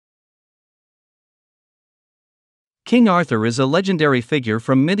King Arthur is a legendary figure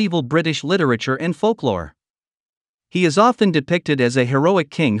from medieval British literature and folklore. He is often depicted as a heroic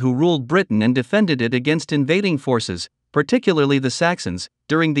king who ruled Britain and defended it against invading forces, particularly the Saxons,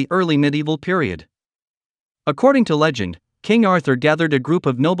 during the early medieval period. According to legend, King Arthur gathered a group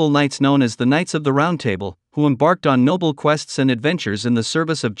of noble knights known as the Knights of the Round Table, who embarked on noble quests and adventures in the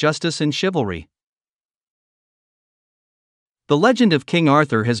service of justice and chivalry. The legend of King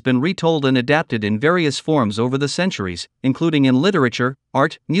Arthur has been retold and adapted in various forms over the centuries, including in literature,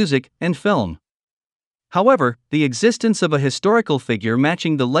 art, music, and film. However, the existence of a historical figure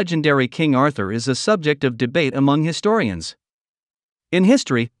matching the legendary King Arthur is a subject of debate among historians. In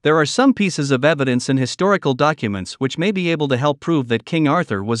history, there are some pieces of evidence and historical documents which may be able to help prove that King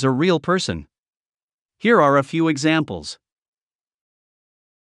Arthur was a real person. Here are a few examples.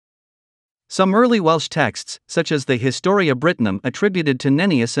 Some early Welsh texts, such as the Historia Brittonum attributed to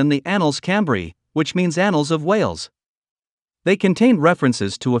Nennius and the Annals Cambriae, which means Annals of Wales. They contain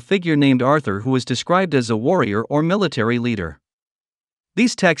references to a figure named Arthur who is described as a warrior or military leader.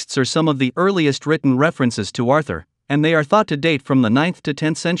 These texts are some of the earliest written references to Arthur, and they are thought to date from the 9th to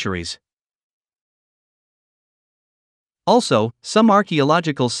 10th centuries. Also, some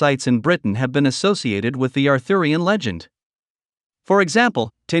archaeological sites in Britain have been associated with the Arthurian legend. For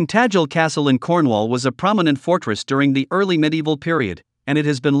example, Tintagel Castle in Cornwall was a prominent fortress during the early medieval period, and it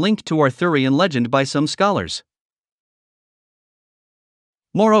has been linked to Arthurian legend by some scholars.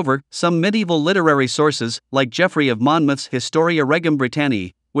 Moreover, some medieval literary sources, like Geoffrey of Monmouth's Historia Regum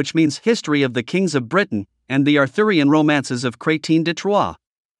Britanniae, which means History of the Kings of Britain, and the Arthurian romances of Chrétien de Troyes.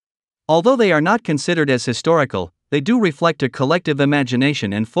 Although they are not considered as historical, they do reflect a collective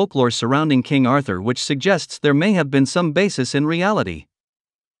imagination and folklore surrounding King Arthur which suggests there may have been some basis in reality.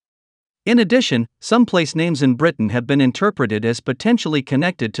 In addition, some place names in Britain have been interpreted as potentially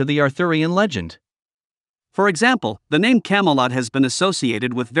connected to the Arthurian legend. For example, the name Camelot has been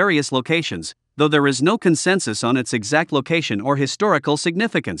associated with various locations, though there is no consensus on its exact location or historical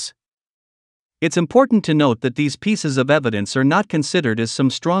significance. It's important to note that these pieces of evidence are not considered as some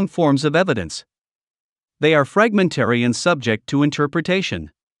strong forms of evidence. They are fragmentary and subject to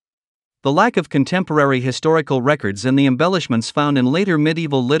interpretation. The lack of contemporary historical records and the embellishments found in later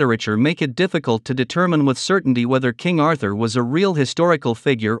medieval literature make it difficult to determine with certainty whether King Arthur was a real historical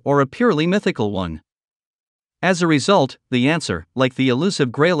figure or a purely mythical one. As a result, the answer, like the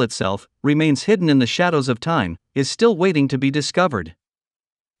elusive Grail itself, remains hidden in the shadows of time, is still waiting to be discovered.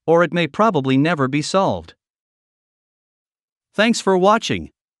 Or it may probably never be solved. Thanks for watching.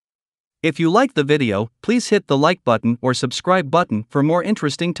 If you liked the video, please hit the like button or subscribe button for more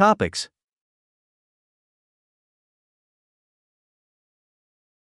interesting topics.